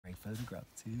photograph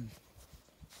too.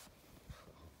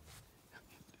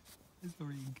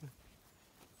 Sorry, Inca.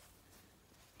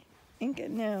 Inca,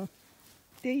 no.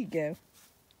 There you go.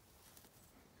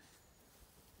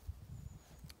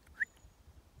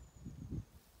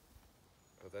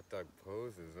 Oh, that dog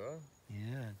poses, huh?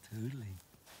 Yeah, totally.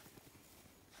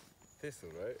 Thistle,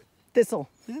 right? Thistle.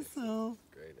 Thistle.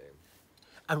 Great name.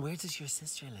 And where does your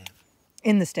sister live?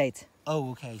 In the States.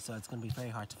 Oh, okay. So it's going to be very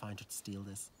hard to find her to steal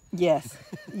this. Yes.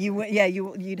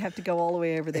 You'd have to go all the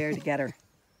way over there to get her.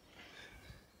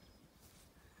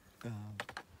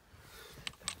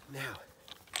 Now.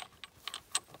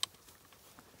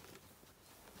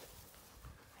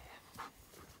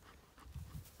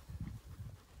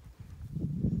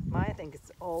 Maya thinks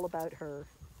it's all about her.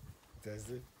 Does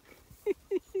it?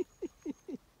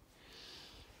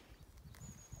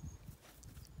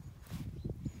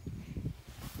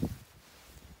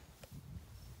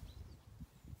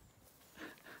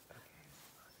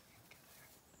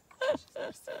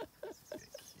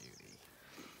 Cutie.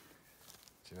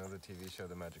 Do you know the TV show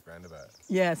The Magic Roundabout?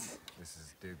 Yes. This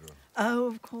is Dougal. Oh,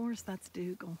 of course, that's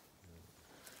Dougal.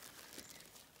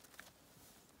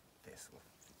 Thistle.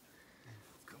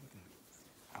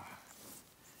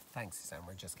 Thanks, Suzanne.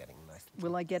 We're just getting nice.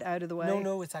 Will I get out of the way?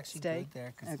 No, it's actually Stay? good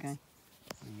there. Cause Okay.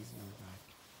 it's easier back.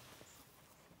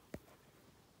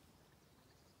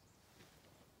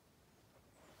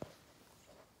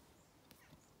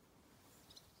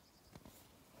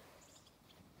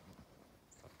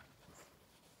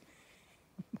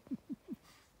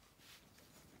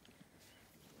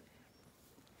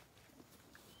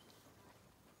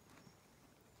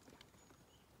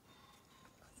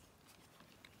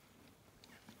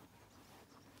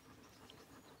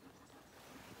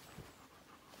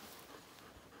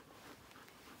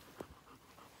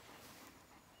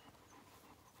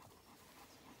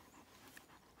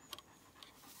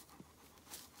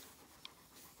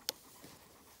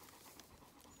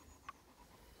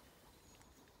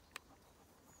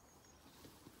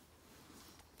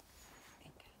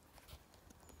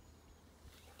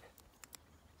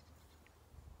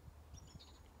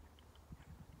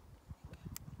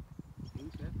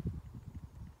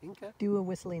 Inca? Do a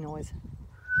whistly noise.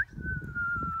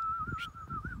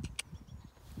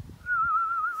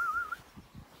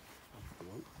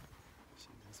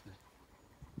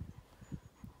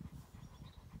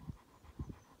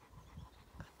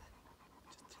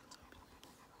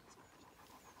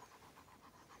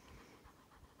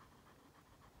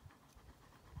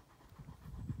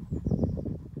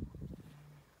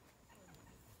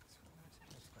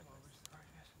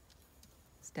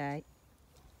 Stay.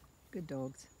 Good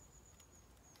dogs.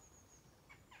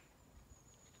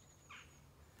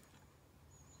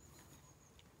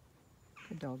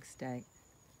 Good dogs, stay.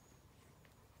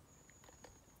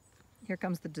 Here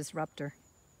comes the disruptor.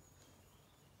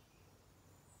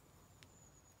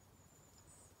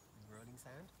 Rolling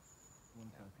sound?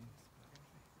 One copy.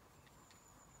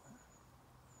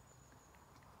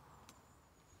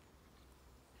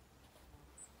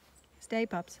 Stay,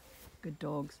 pups. Good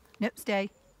dogs. Nope, stay.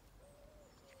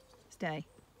 Stay.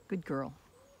 Good girl.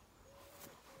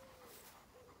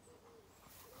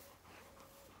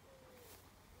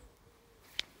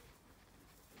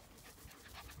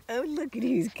 Oh, look at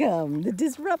who's come. The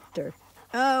disruptor.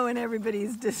 Oh, and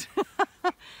everybody's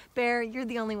Bear, you're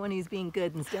the only one who's being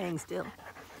good and staying still.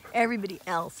 Everybody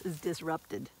else is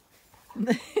disrupted.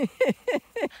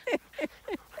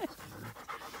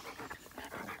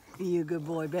 You good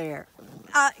boy, Bear.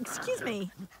 Excuse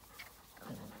me.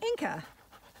 Inca,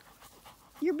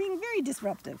 you're being very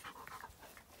disruptive.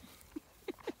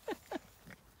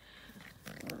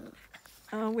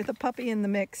 With a puppy in the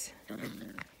mix,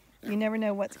 you never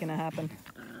know what's going to happen.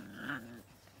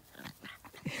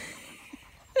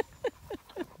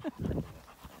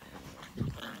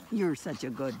 You're such a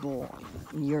good boy.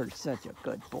 You're such a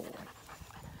good boy.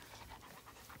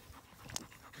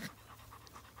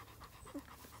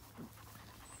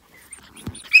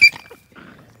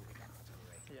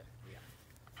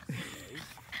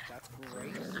 That's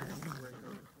great.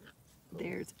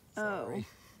 There's, oh,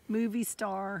 movie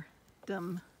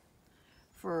stardom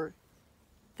for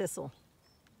Thistle.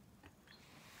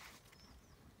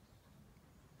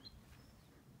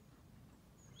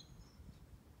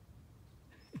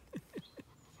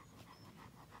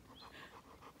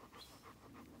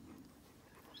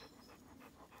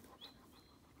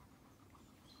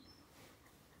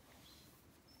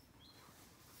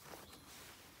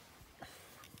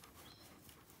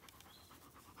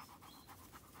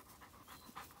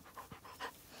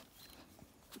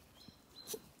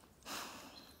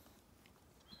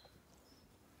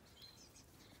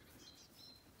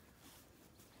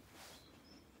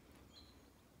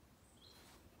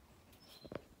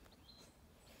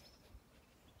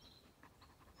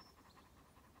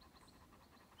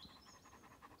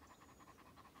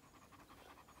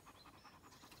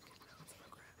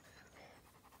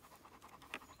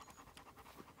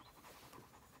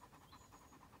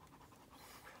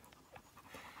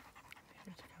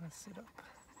 sit up.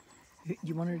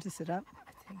 You want her to sit up?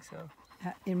 I think so.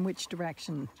 In which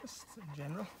direction? Just in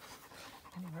general.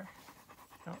 Anywhere.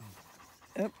 No.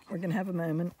 Oh, we're going to have a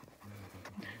moment.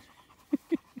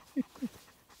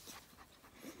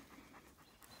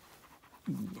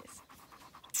 Yes.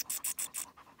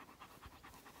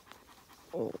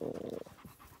 Oh.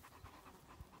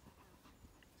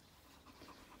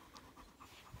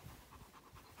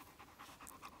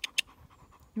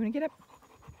 You want to get up?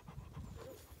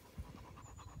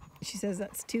 She says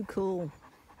that's too cool.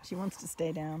 She wants to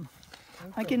stay down.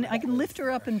 I can lift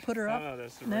her up and put her up. Oh,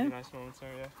 there's some No? really nice moments there,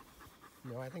 yeah.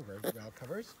 No, I think we're well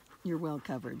covered. You're well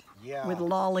covered. Yeah. With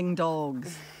lolling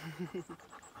dogs.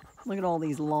 Look at all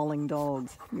these lolling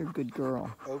dogs. You're a good girl.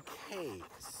 Okay,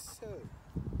 so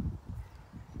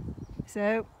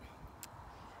So,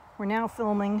 we're now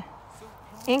filming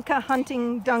Inca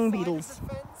hunting dung side of beetles. the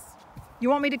fence? You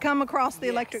want me to come across the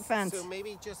electric Yes, fence? So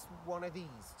maybe just one of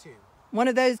these two. One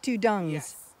of those two dungs.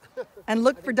 Yes. And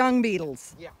look for dung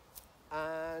beetles. Yeah.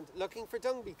 And looking for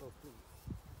dung beetles, please.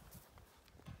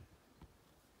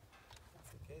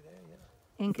 That's okay there,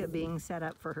 yeah. Inca being set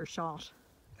up for her shot.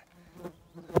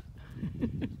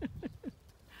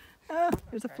 Oh,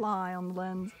 there's a fly on the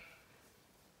lens.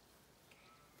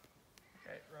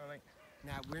 Okay, rolling.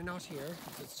 Now, we're not here.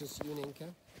 It's just you and Inca.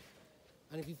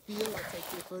 And if you feel like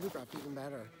taking a photograph, even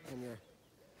better when you're...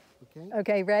 Okay?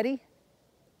 Okay, ready?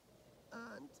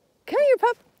 And... Come here,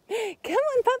 pup. Come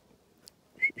on, pup.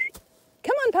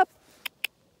 Come on, pup.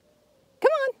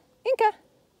 Come on, Inca.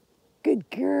 Good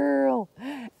girl.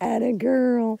 Atta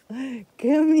girl.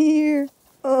 Come here.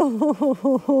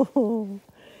 Oh,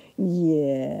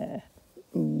 yeah.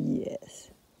 Yes.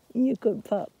 You good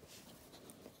pup.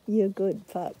 You good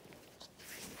pup.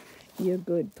 You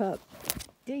good pup.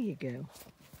 There you go.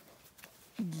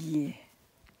 Yeah.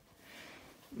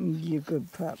 You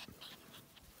good pup.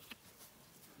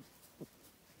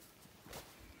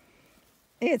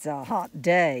 It's a hot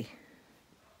day.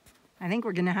 I think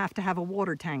we're gonna have to have a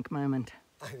water tank moment.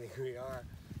 I think we are.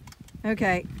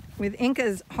 Okay, with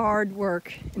Inca's hard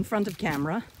work in front of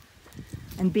camera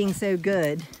and being so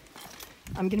good,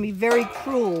 I'm gonna be very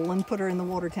cruel and put her in the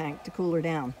water tank to cool her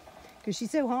down because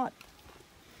she's so hot.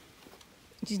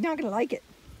 She's not gonna like it.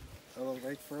 A little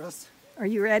wait for us. Are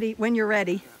you ready? When you're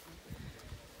ready.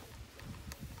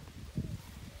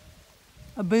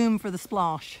 A boom for the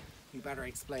splosh. You better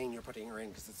explain you're putting her in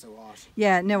because it's so hot.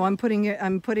 Yeah, no, I'm putting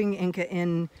Inca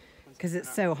in because it's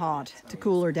so hot to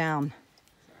cool her down.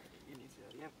 You need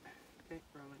to, yep. Okay,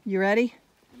 rolling. You ready?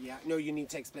 Yeah, no, you need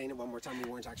to explain it one more time. We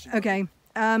weren't actually... Okay.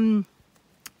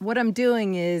 What I'm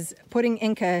doing is putting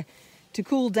Inca to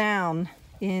cool down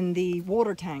in the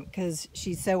water tank because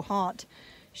she's so hot.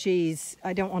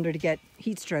 I don't want her to get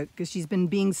heat stroke because she's been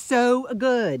being so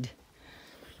good.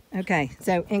 Okay,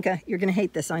 so Inca, you're gonna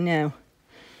hate this, I know.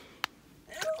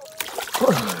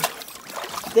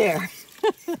 There.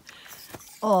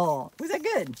 Oh, was that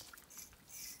good?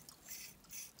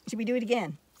 Should we do it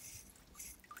again?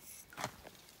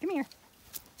 Come here.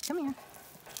 Come here.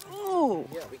 Oh.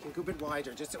 Yeah, we can go a bit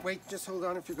wider. Just wait, just hold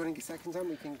on. If you're going to get seconds on,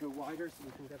 we can go wider so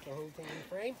we can get the whole thing in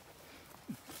frame.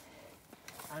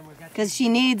 And we'll get... Because she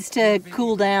needs to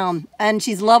cool down, and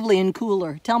she's lovely and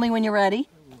cooler. Tell me when you're ready.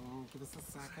 Give us a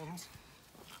second.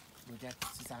 We'll get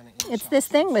Susanna in It's shot. this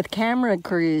thing with camera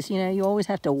crews, you know, you always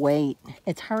have to wait.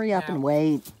 It's hurry up and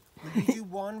wait. Will you do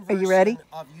one Are version you ready?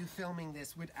 of you filming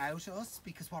this without us?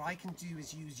 Because what I can do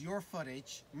is use your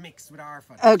footage mixed with our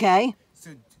footage. Okay.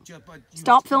 So, but you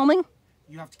Stop filming.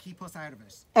 You have to keep us out of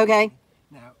it. Okay.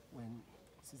 Now, when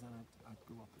Susanna, I'd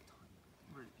go up the time.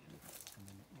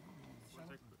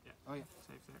 Oh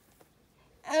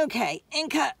yeah. Okay,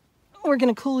 Inca, we're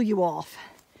gonna cool you off.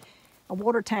 A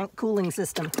water tank cooling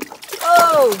system.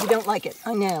 Oh, you don't like it,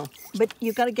 I know. But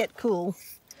you've got to get cool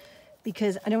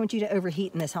because I don't want you to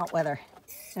overheat in this hot weather.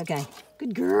 Okay,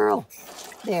 good girl.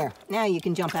 There, now you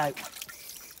can jump out.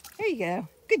 There you go,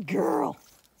 good girl.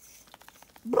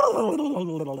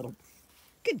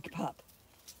 Good pup.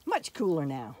 Much cooler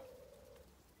now.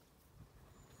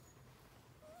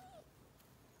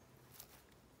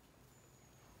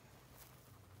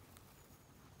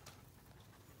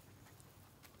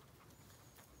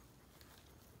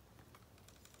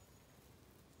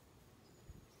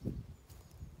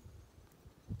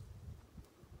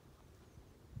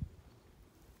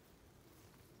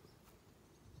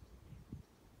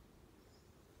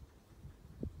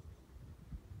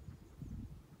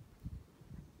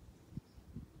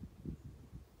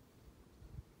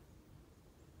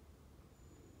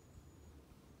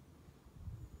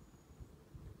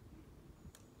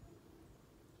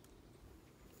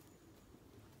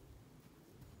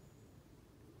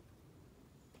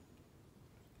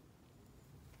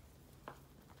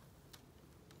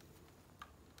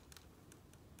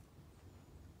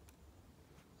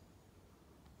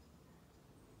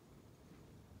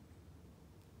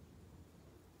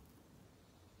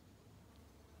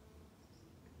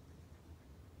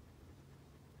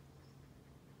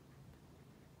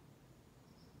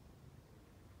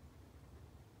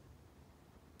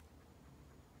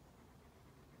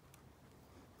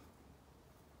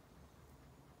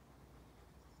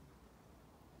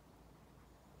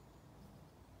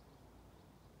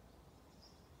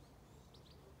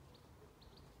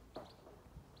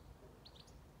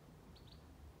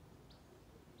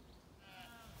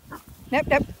 Nope,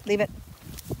 nope, leave it.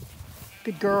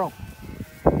 Good girl.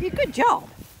 You good job.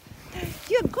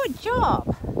 You good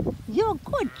job. You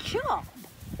good job.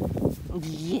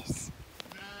 Yes.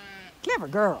 Clever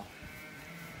girl.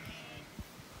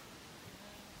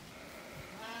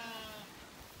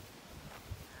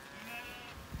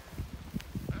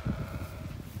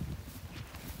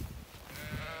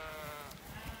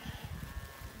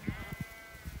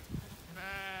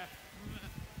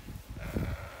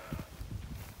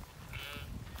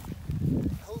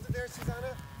 Hold it there,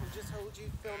 Susanna. We'll just hold you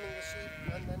filming the sheep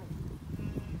and then...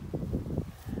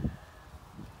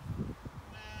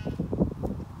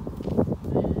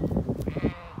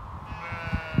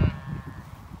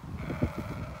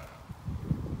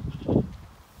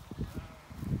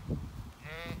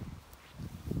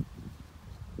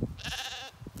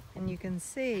 And you can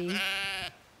see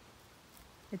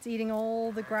it's eating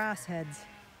all the grass heads.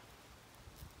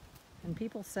 And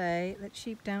people say that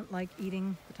sheep don't like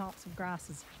eating the tops of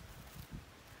grasses.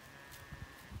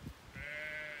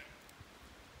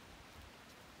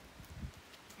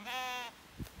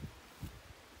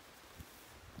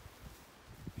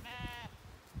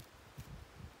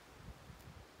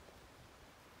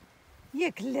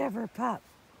 You clever pup,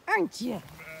 aren't you?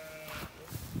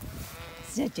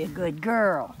 Such a good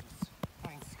girl.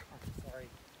 Thanks, sorry.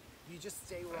 You just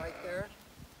stay right there.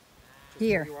 Just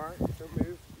Here. where you are. Don't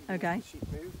move. You Okay. let the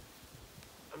sheep move.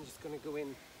 I'm just going to go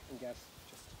in and get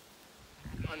just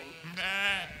honey.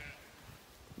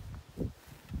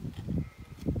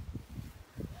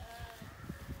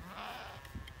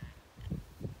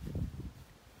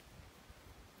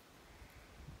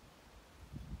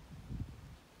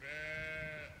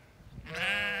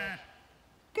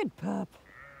 Good pup.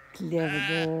 Clever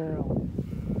girl.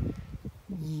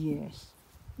 Yes,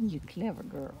 you clever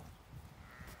girl.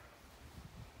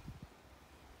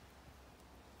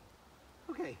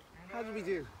 Okay, how did we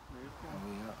do?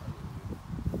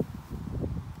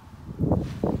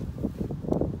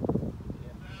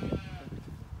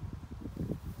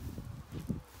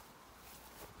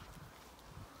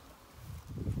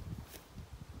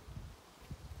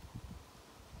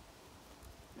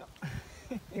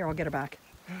 Here, I'll get her back.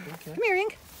 Okay. Come here,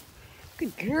 Ink.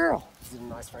 Good girl. Is it a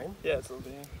nice frame? Yeah, it's a little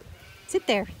bit. Sit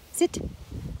there. Sit.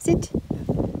 Sit.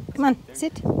 Come on.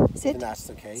 Sit. Sit. And that's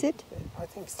okay. Sit. I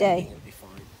think Stay. standing will be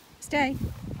fine. Stay.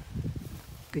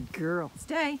 Good girl.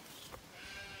 Stay.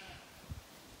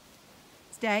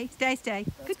 Stay. Stay. Stay.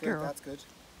 That's Good girl. That's good.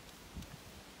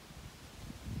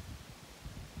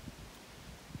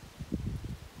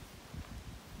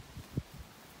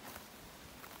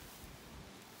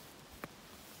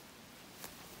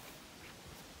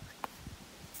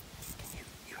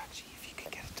 You actually, if you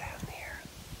could get it down here.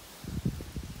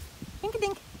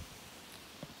 Dink-a-dink.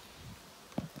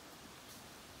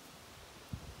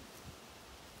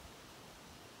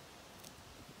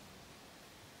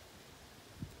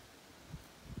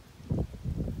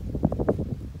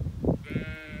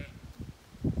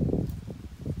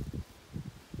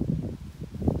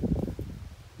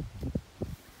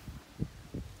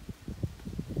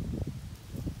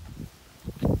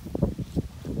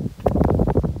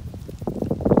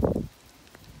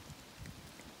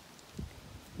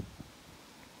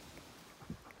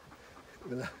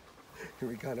 It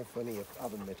would be kind of funny if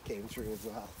Adam came through as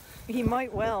well. He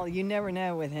might well. You never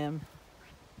know with him.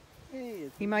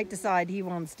 He might decide he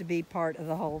wants to be part of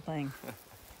the whole thing.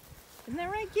 Isn't that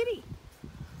right, Kitty?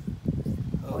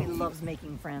 Oh, he loves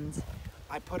making friends.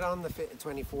 I put on the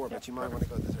 24, but you might want to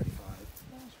go to the 35.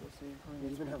 You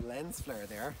even have lens flare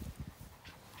there.